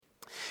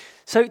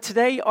So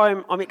today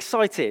I'm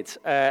excited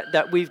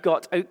that we've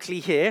got Oakley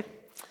here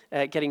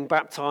getting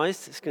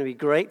baptized. It's going to be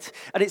great.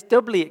 And it's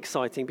doubly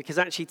exciting because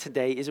actually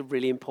today is a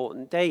really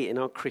important day in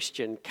our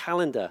Christian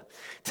calendar.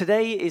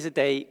 Today is a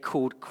day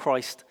called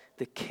Christ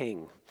the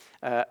King.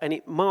 And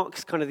it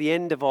marks kind of the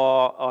end of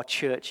our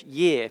church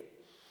year.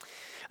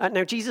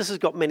 Now, Jesus has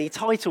got many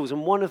titles,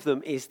 and one of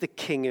them is the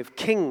King of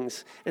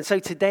Kings. And so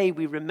today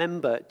we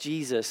remember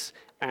Jesus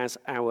as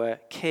our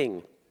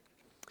King.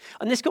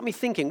 And this got me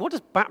thinking, what does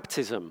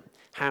baptism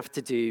have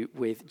to do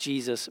with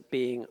Jesus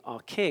being our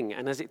King?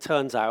 And as it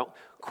turns out,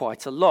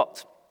 quite a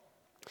lot.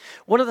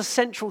 One of the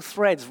central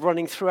threads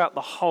running throughout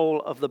the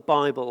whole of the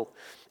Bible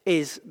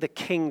is the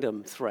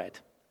kingdom thread.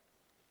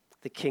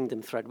 The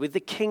kingdom thread, with the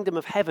kingdom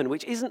of heaven,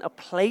 which isn't a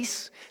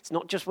place, it's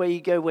not just where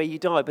you go, where you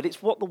die, but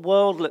it's what the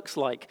world looks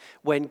like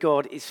when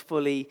God is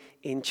fully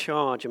in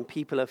charge and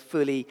people are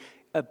fully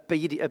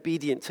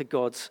obedient to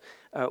God's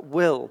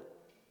will.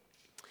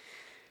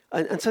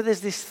 And so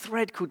there's this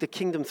thread called the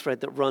kingdom thread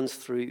that runs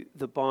through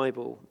the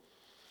Bible.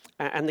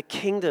 And the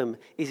kingdom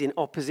is in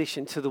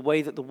opposition to the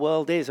way that the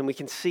world is. And we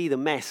can see the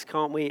mess,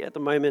 can't we, at the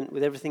moment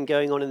with everything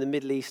going on in the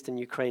Middle East and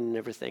Ukraine and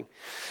everything.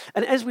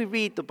 And as we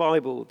read the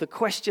Bible, the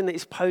question that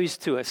is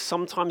posed to us,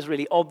 sometimes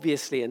really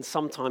obviously and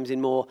sometimes in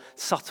more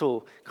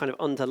subtle kind of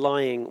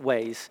underlying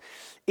ways,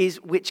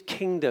 is which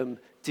kingdom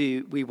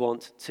do we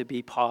want to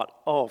be part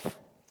of?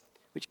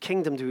 Which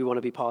kingdom do we want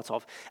to be part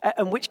of?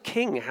 And which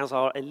king has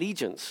our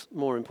allegiance,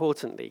 more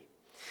importantly?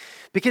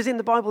 Because in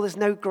the Bible, there's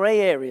no grey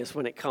areas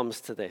when it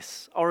comes to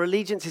this. Our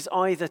allegiance is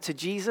either to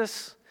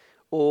Jesus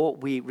or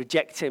we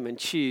reject him and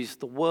choose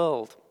the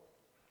world.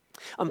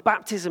 And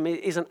baptism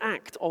is an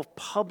act of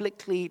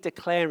publicly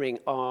declaring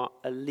our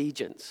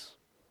allegiance.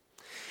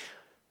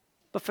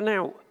 But for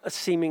now, a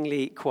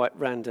seemingly quite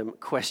random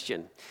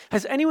question.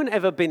 Has anyone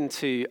ever been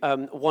to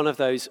one of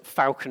those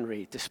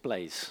falconry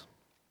displays?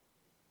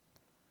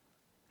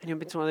 Anyone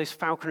been to one of those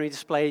falconry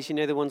displays? You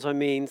know the ones I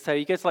mean. So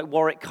you go to like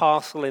Warwick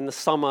Castle in the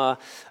summer,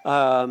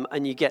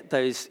 and you get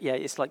those. Yeah,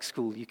 it's like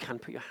school. You can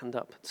put your hand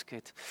up. It's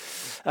good.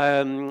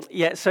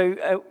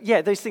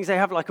 Those things they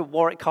have like a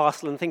Warwick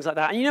Castle and things like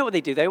that. And you know what they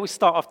do? They always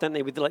start off, don't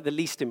they, with like the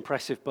least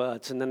impressive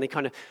birds, and then they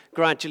kind of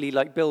gradually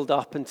like build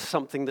up into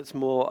something that's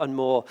more and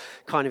more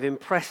kind of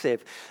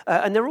impressive.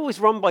 And they're always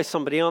run by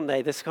somebody, aren't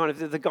they? This kind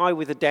of the guy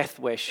with a death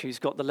wish who's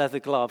got the leather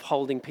glove,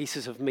 holding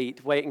pieces of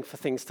meat, waiting for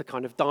things to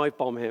kind of dive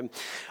bomb him.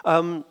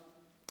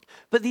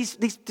 But these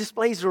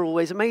displays are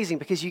always amazing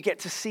because you get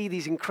to see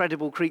these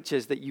incredible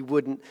creatures that you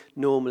wouldn't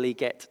normally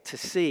get to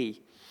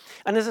see.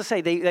 And as I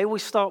say, they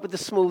always start with the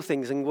small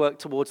things and work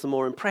towards the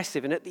more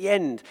impressive. And at the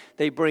end,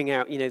 they bring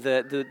out,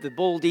 the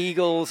bald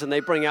eagles and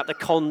they bring out the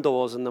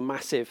condors and the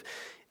massive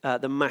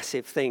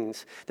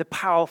things. The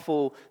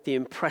powerful, the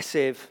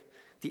impressive,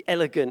 the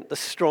elegant, the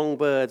strong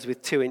birds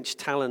with 2-inch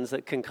talons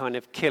that can kind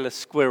of kill a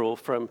squirrel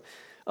from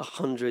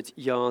 100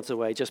 yards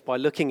away just by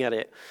looking at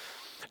it.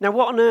 Now,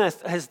 what on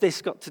earth has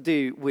this got to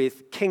do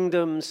with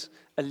kingdoms,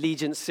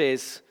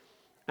 allegiances,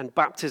 and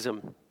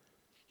baptism?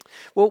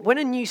 Well, when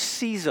a new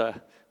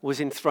Caesar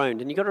was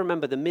enthroned, and you've got to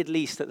remember the Middle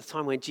East at the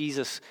time when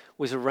Jesus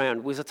was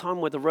around was a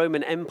time where the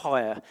Roman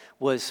Empire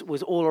was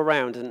all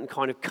around and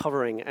kind of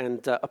covering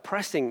and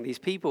oppressing these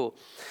people.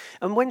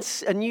 And when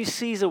a new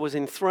Caesar was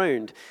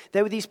enthroned,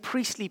 there were these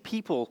priestly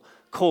people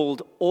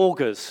called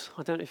augurs.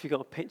 I don't know if you've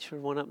got a picture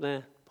of one up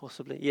there.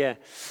 Possibly, yeah.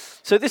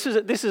 So this is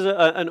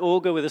an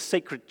augur with a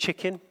sacred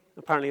chicken.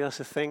 Apparently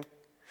that's a thing.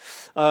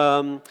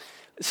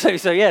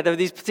 There were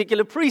these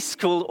particular priests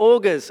called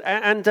augurs.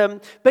 And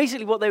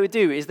basically what they would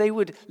do is they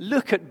would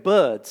look at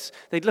birds.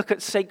 They'd look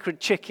at sacred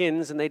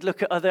chickens and they'd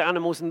look at other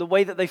animals and the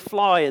way that they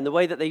fly and the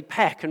way that they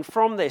peck. And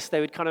from this,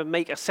 they would kind of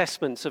make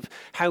assessments of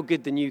how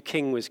good the new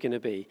king was going to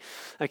be.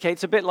 Okay,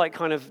 it's a bit like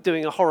kind of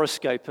doing a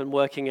horoscope and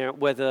working out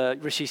whether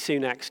Rishi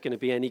Sunak's going to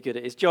be any good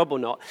at his job or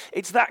not.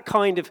 It's that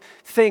kind of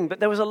thing. But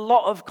there was a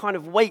lot of kind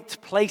of weight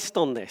placed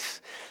on this.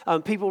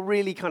 People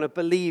really kind of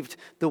believed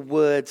the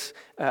words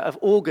of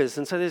augurs.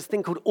 And so there's a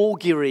thing called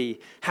augury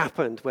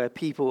happened, where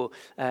people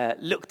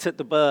looked at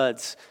the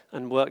birds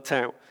and worked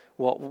out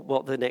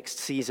what the next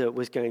Caesar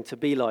was going to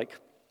be like.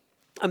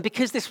 And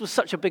because this was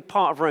such a big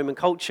part of Roman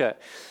culture,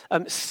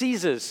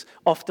 Caesars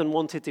often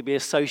wanted to be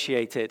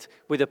associated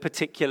with a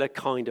particular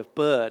kind of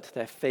bird,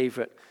 their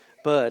favorite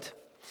bird.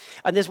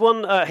 And there's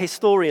one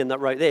historian that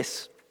wrote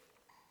this.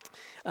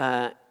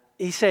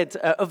 He said,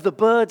 of the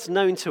birds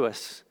known to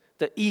us,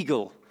 the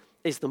eagle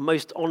is the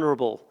most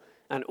honorable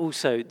and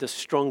also the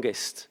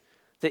strongest.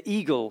 The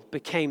eagle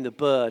became the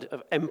bird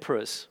of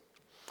emperors.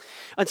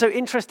 And so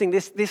interesting,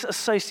 this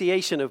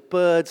association of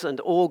birds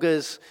and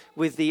augurs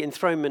with the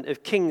enthronement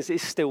of kings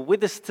is still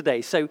with us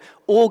today. So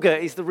augur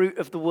is the root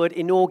of the word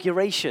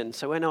inauguration.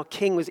 So when our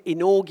king was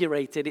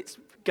inaugurated,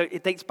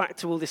 it dates back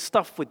to all this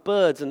stuff with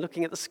birds and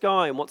looking at the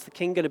sky and what's the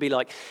king going to be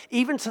like.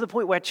 Even to the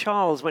point where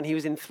Charles, when he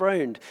was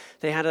enthroned,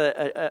 they had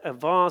a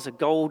vase, a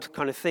gold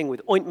kind of thing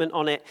with ointment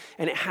on it,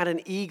 and it had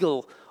an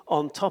eagle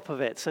on top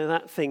of it. So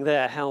that thing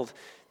there held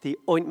the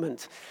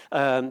ointment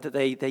that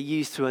they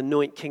used to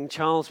anoint King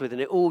Charles with,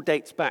 and it all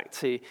dates back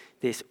to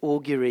this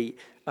augury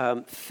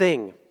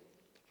thing.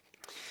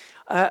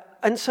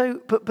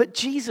 But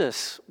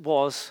Jesus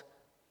was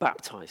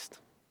baptized.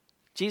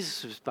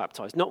 Jesus was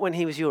baptized, not when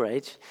he was your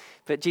age,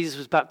 but Jesus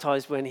was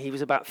baptized when he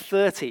was about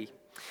 30.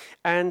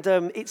 And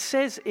it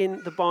says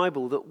in the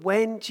Bible that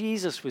when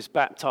Jesus was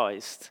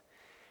baptized,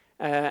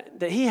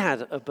 that he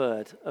had a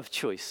bird of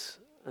choice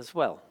as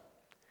well.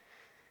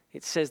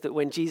 It says that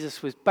when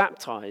Jesus was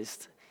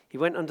baptized, he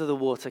went under the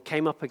water,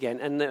 came up again,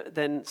 and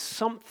then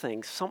some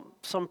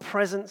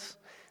presence,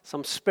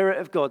 some Spirit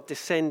of God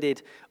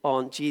descended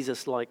on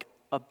Jesus like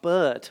a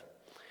bird.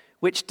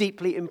 Which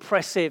deeply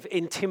impressive,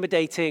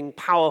 intimidating,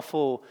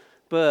 powerful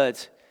bird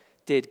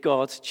did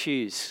God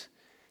choose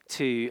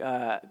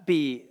to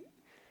be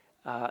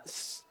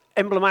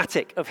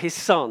emblematic of his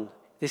son,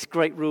 this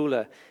great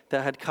ruler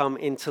that had come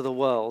into the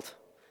world?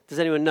 Does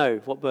anyone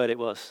know what bird it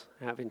was,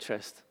 out of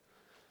interest?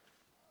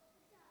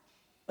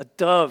 A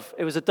dove.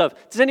 It was a dove.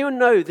 Does anyone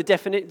know the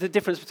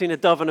difference between a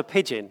dove and a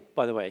pigeon,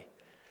 by the way?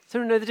 Does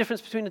anyone know the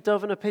difference between a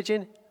dove and a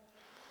pigeon?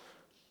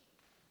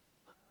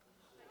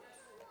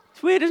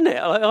 It's weird, isn't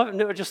it? I've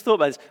never just thought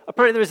about this.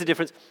 Apparently there is a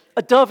difference.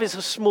 A dove is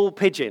a small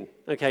pigeon,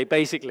 okay,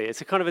 basically.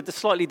 It's a kind of a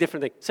slightly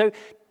different thing. So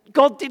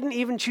God didn't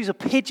even choose a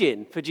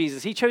pigeon for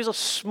Jesus. He chose a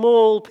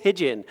small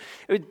pigeon.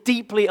 It was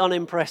deeply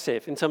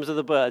unimpressive in terms of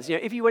the birds. You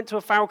know, if you went to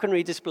a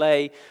falconry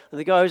display and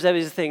the guy was there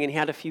with his thing and he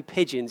had a few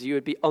pigeons, you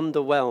would be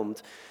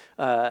underwhelmed,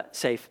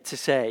 safe to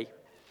say.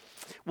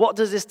 What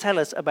does this tell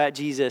us about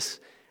Jesus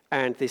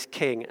and this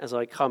king as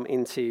I come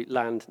into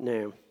land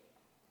now?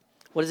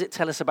 What does it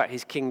tell us about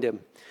his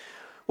kingdom?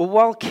 Well,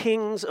 while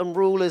kings and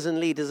rulers and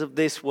leaders of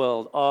this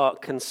world are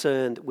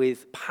concerned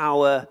with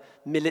power,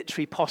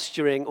 military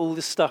posturing, all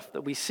the stuff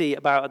that we see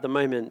about at the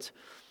moment,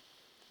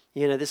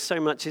 you know, there's so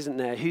much, isn't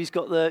there? Who's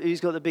got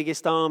the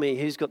biggest army?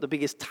 Who's got the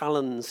biggest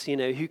talons? You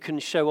know, who can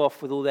show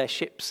off with all their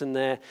ships and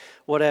their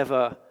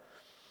whatever?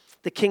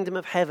 The kingdom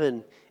of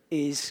heaven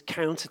is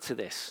counter to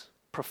this,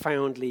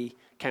 profoundly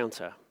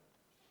counter.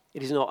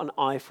 It is not an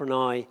eye for an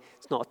eye.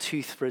 It's not a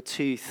tooth for a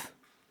tooth.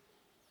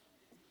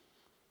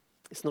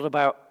 It's not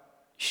about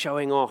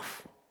showing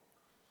off.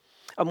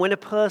 And when a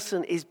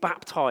person is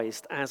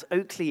baptized, as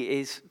Oakley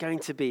is going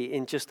to be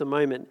in just a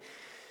moment,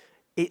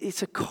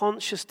 it's a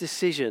conscious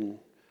decision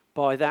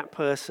by that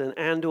person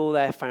and all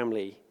their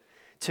family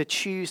to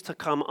choose to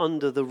come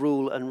under the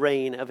rule and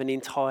reign of an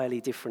entirely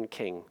different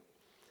king,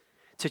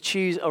 to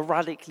choose a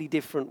radically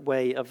different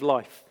way of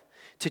life,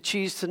 to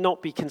choose to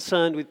not be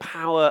concerned with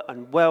power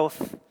and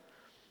wealth,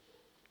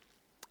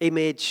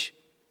 image,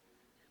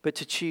 but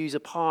to choose a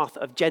path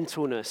of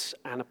gentleness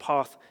and a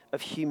path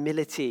of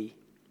humility.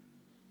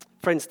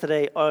 Friends,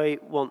 today I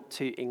want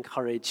to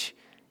encourage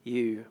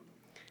you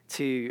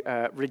to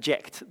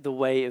reject the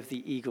way of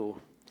the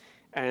eagle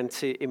and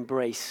to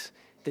embrace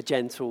the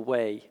gentle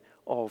way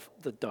of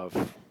the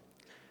dove.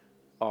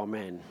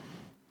 Amen.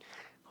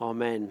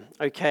 Amen.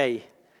 Okay.